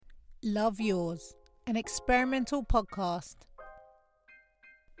Love Yours, an experimental podcast.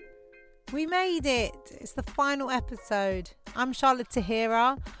 We made it. It's the final episode. I'm Charlotte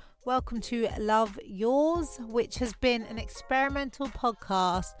Tahira. Welcome to Love Yours, which has been an experimental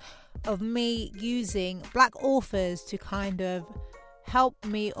podcast of me using Black authors to kind of help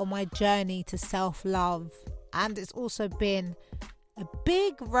me on my journey to self-love. And it's also been a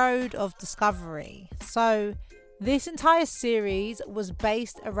big road of discovery. So this entire series was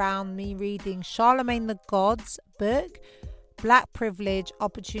based around me reading Charlemagne the God's book, Black Privilege,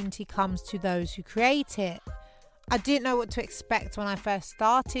 Opportunity Comes to Those Who Create It. I didn't know what to expect when I first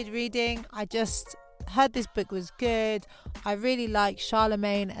started reading. I just heard this book was good. I really like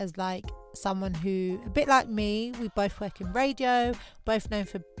Charlemagne as like someone who, a bit like me, we both work in radio, both known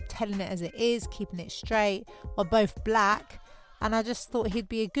for telling it as it is, keeping it straight. We're both black, and I just thought he'd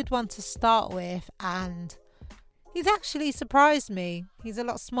be a good one to start with, and he's actually surprised me. He's a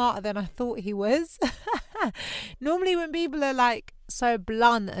lot smarter than I thought he was. Normally when people are like so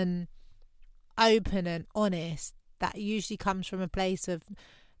blunt and open and honest, that usually comes from a place of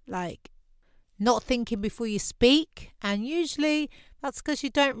like not thinking before you speak. And usually that's because you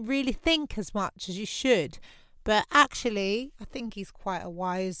don't really think as much as you should. But actually, I think he's quite a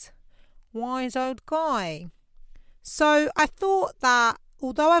wise old guy. So I thought that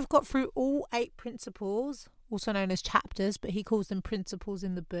although I've got through all 8 principles, also known as chapters, but he calls them principles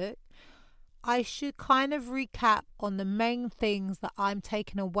in the book, I should kind of recap on the main things that I'm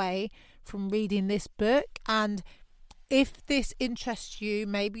taking away from reading this book. And if this interests you,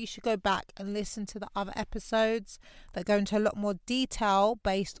 maybe you should go back and listen to the other episodes that go into a lot more detail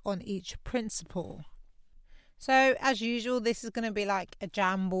based on each principle. So as usual, this is going to be like a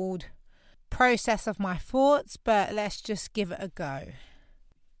jumbled process of my thoughts, but let's just give it a go.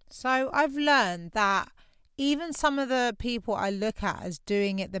 So I've learned that even some of the people I look at as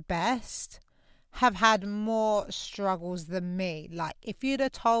doing it the best have had more struggles than me. Like, if you'd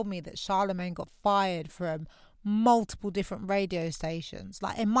have told me that Charlemagne got fired from multiple different radio stations,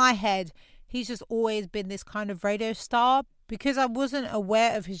 like in my head, he's just always been this kind of radio star because I wasn't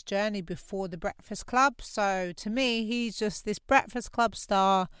aware of his journey before The Breakfast Club. So to me, he's just this Breakfast Club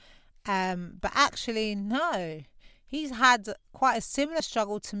star. But actually, no. He's had quite a similar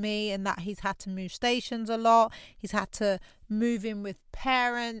struggle to me in that he's had to move stations a lot. He's had to move in with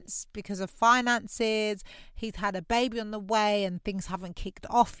parents because of finances. He's had a baby on the way and things haven't kicked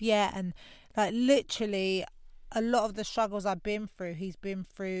off yet. And like literally a lot of the struggles I've been through, he's been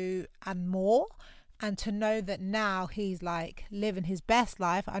through and more. And to know that now he's like living his best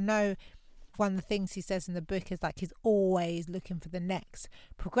life. I know one of the things he says in the book is like he's always looking for the next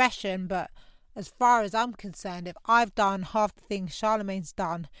progression, but as far as I'm concerned, if I've done half the things Charlemagne's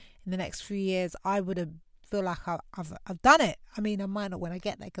done in the next few years, I would feel like I've done it. I mean, I might not when I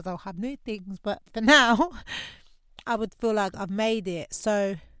get there because I'll have new things, but for now, I would feel like I've made it.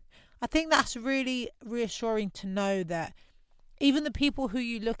 So I think that's really reassuring to know that even the people who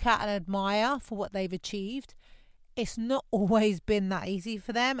you look at and admire for what they've achieved, it's not always been that easy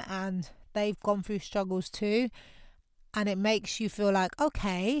for them, and they've gone through struggles too. And it makes you feel like,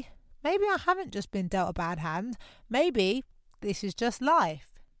 okay, maybe I haven't just been dealt a bad hand. Maybe this is just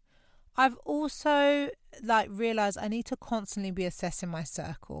life. I've also realised I need to constantly be assessing my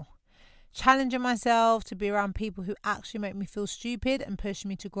circle, challenging myself to be around people who actually make me feel stupid and push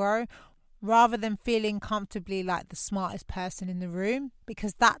me to grow, rather than feeling comfortably like the smartest person in the room,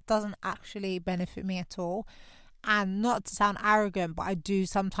 because that doesn't actually benefit me at all. And not to sound arrogant, but I do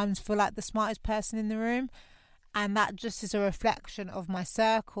sometimes feel like the smartest person in the room. And that just is a reflection of my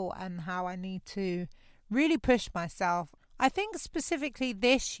circle and how I need to really push myself. I think specifically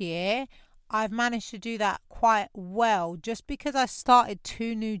this year, I've managed to do that quite well just because I started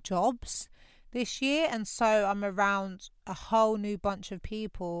 2 new jobs this year. And so I'm around a whole new bunch of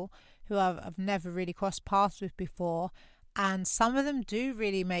people who I've never really crossed paths with before. And some of them do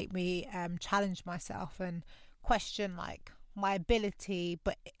really make me challenge myself and question like my ability,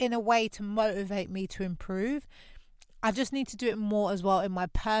 but in a way to motivate me to improve. I just need to do it more as well in my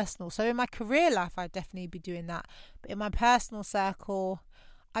personal. So in my career life, I'd definitely be doing that. But in my personal circle,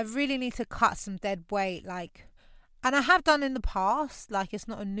 I really need to cut some dead weight. And I have done in the past. Like, it's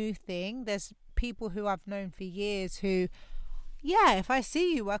not a new thing. There's people who I've known for years who, yeah, if I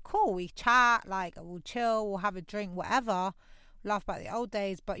see you, we're cool. We chat, we'll chill, we'll have a drink, whatever. Laugh about the old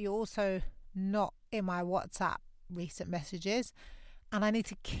days. But you're also not in my WhatsApp recent messages, and I need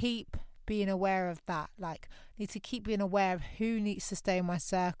to keep being aware of that. Need to keep being aware of who needs to stay in my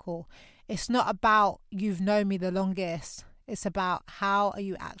circle. It's not about you've known me the longest. It's about how are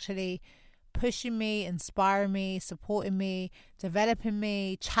you actually pushing me, inspiring me, supporting me, developing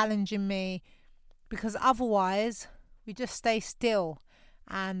me, challenging me, because otherwise we just stay still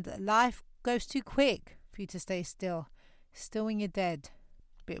and life goes too quick for you to stay still. Still when you're dead.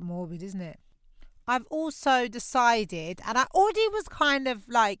 Bit morbid, isn't it? I've also decided, and I already kind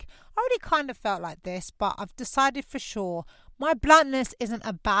of felt like this, but I've decided for sure my bluntness isn't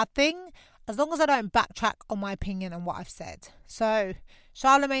a bad thing as long as I don't backtrack on my opinion and what I've said. So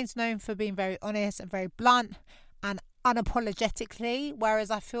Charlamagne's known for being very honest and very blunt and unapologetically,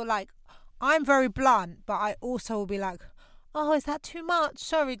 whereas I feel like I'm very blunt, but I also will be like, oh, is that too much?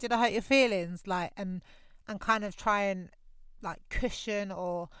 Sorry, did I hurt your feelings? And kind of try and cushion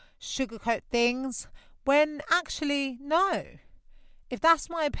or sugarcoat things, when actually, no. If that's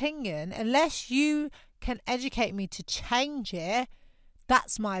my opinion, unless you can educate me to change it,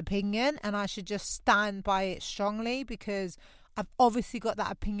 that's my opinion, and I should just stand by it strongly, because I've obviously got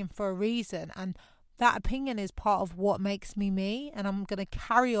that opinion for a reason, and that opinion is part of what makes me me, and I'm going to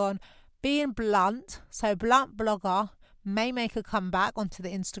carry on being blunt. So Blunt Blogger may make a comeback onto the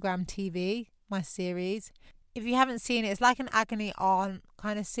Instagram TV, my series. If you haven't seen it, it's like an agony aunt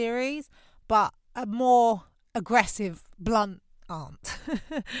kind of series, but a more aggressive, blunt aunt.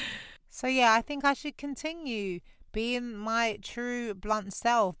 So yeah, I think I should continue being my true blunt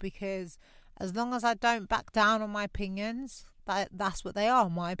self, because as long as I don't back down on my opinions, that's what they are,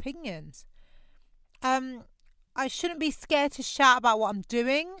 my opinions. I shouldn't be scared to shout about what I'm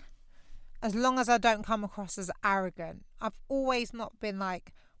doing, as long as I don't come across as arrogant. I've always not been my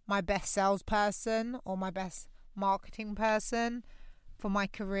best salesperson or my best marketing person for my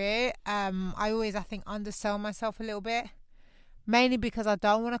career. I always, I think, undersell myself a little bit, mainly because I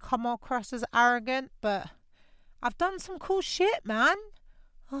don't want to come across as arrogant, but I've done some cool shit, man.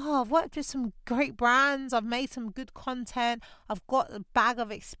 I've worked with some great brands. I've made some good content. I've got a bag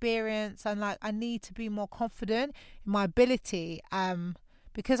of experience, and I need to be more confident in my ability.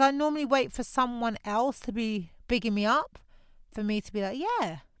 Because I normally wait for someone else to be bigging me up for me to be like,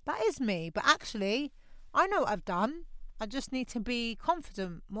 yeah, that is me. But actually, I know what I've done. I just need to be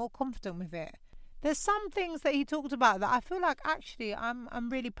confident, more confident with it. There's some things that he talked about that I feel like actually I'm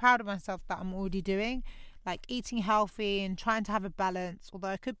really proud of myself that I'm already doing, like eating healthy and trying to have a balance, although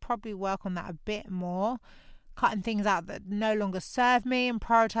I could probably work on that a bit more, cutting things out that no longer serve me and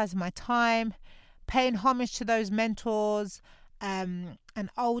prioritizing my time, paying homage to those mentors and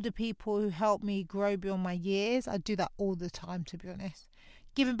older people who helped me grow beyond my years. I do that all the time, to be honest.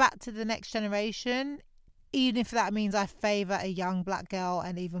 Giving back to the next generation, even if that means I favour a young black girl,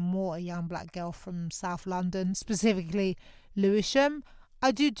 and even more a young black girl from South London, specifically Lewisham.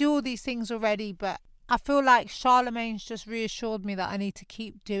 I do all these things already, but I feel like Charlamagne's just reassured me that I need to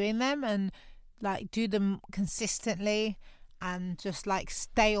keep doing them and do them consistently, and just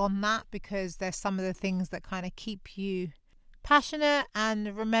stay on that, because there's some of the things that kind of keep you passionate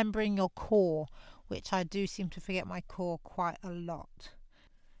and remembering your core, which I do seem to forget my core quite a lot.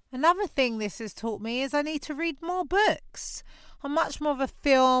 Another thing this has taught me is I need to read more books. I'm much more of a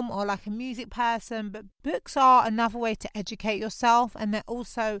film or a music person, but books are another way to educate yourself, and they're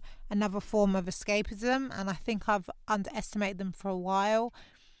also another form of escapism, and I think I've underestimated them for a while.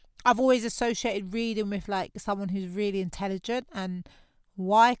 I've always associated reading with someone who's really intelligent, and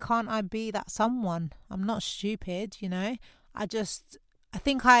why can't I be that someone? I'm not stupid, I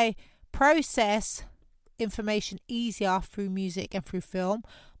think I process information easier through music and through film,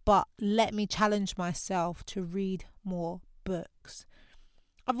 but let me challenge myself to read more books.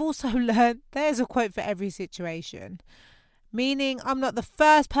 I've also learned there's a quote for every situation, meaning I'm not the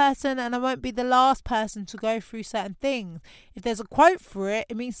first person and I won't be the last person to go through certain things. If there's a quote for it,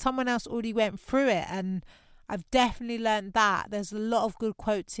 it means someone else already went through it, and I've definitely learned that. There's a lot of good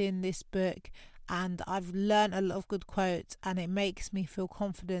quotes in this book, and I've learned a lot of good quotes, and it makes me feel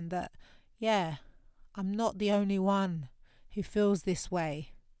confident that, yeah, I'm not the only one who feels this way.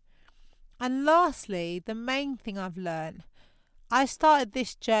 And lastly, the main thing I've learned, I started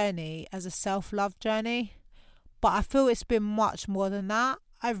this journey as a self-love journey, but I feel it's been much more than that.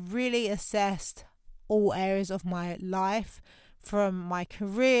 I've really assessed all areas of my life, from my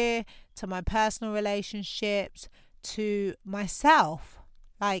career to my personal relationships to myself.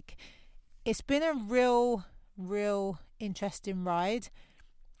 It's been a real interesting ride.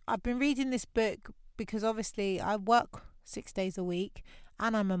 I've been reading this book because obviously I work 6 days a week,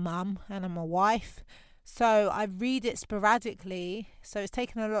 and I'm a mum and I'm a wife, so I read it sporadically, so it's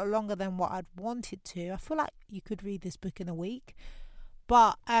taken a lot longer than what I'd wanted to. I feel like you could read this book in a week,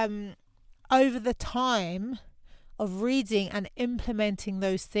 but over the time of reading and implementing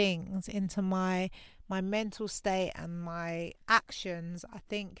those things into my mental state and my actions, I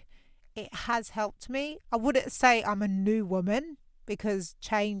think it has helped me. I wouldn't say I'm a new woman, because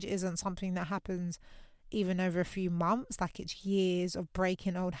change isn't something that happens even over a few months, like it's years of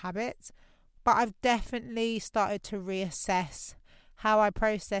breaking old habits. But I've definitely started to reassess how I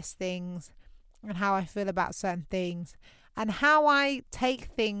process things and how I feel about certain things and how I take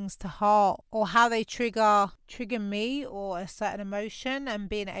things to heart, or how they trigger me or a certain emotion, and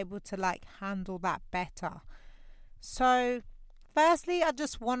being able to like handle that better. So firstly, I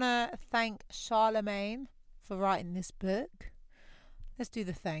just want to thank Charlemagne for writing this book. Let's do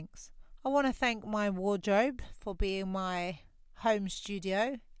the thanks. I want to thank my wardrobe for being my home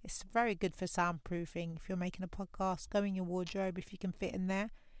studio. It's very good for soundproofing. If you're making a podcast, go in your wardrobe if you can fit in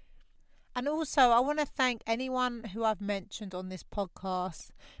there. And also, I want to thank anyone who I've mentioned on this podcast,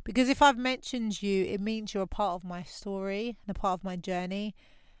 because if I've mentioned you, it means you're a part of my story and a part of my journey.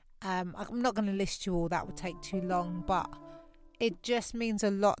 I'm not going to list you all, that would take too long, but it just means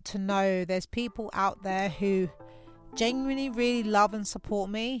a lot to know there's people out there who genuinely really love and support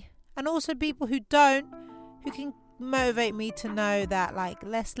me, and also people who don't, who can motivate me to know that, like,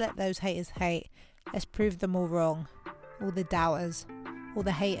 let's let those haters hate. Let's prove them all wrong. All the doubters, all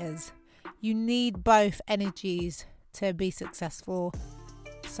the haters. You need both energies to be successful.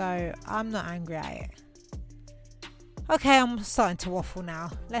 So I'm not angry at it. Okay, I'm starting to waffle now.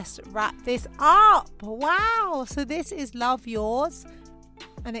 Let's wrap this up. Wow. So this is Love Yours,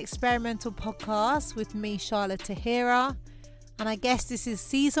 an experimental podcast with me, Charlotte Tahira. And I guess this is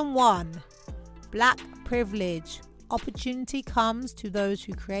season 1. Black Privilege. Opportunity Comes to Those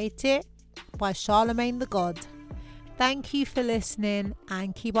Who Create It, by Charlemagne the God. Thank you for listening,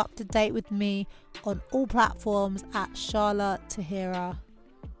 and keep up to date with me on all platforms at Charlotte Tahira.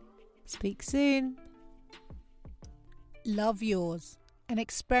 Speak soon. Love Yours, an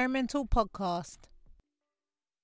experimental podcast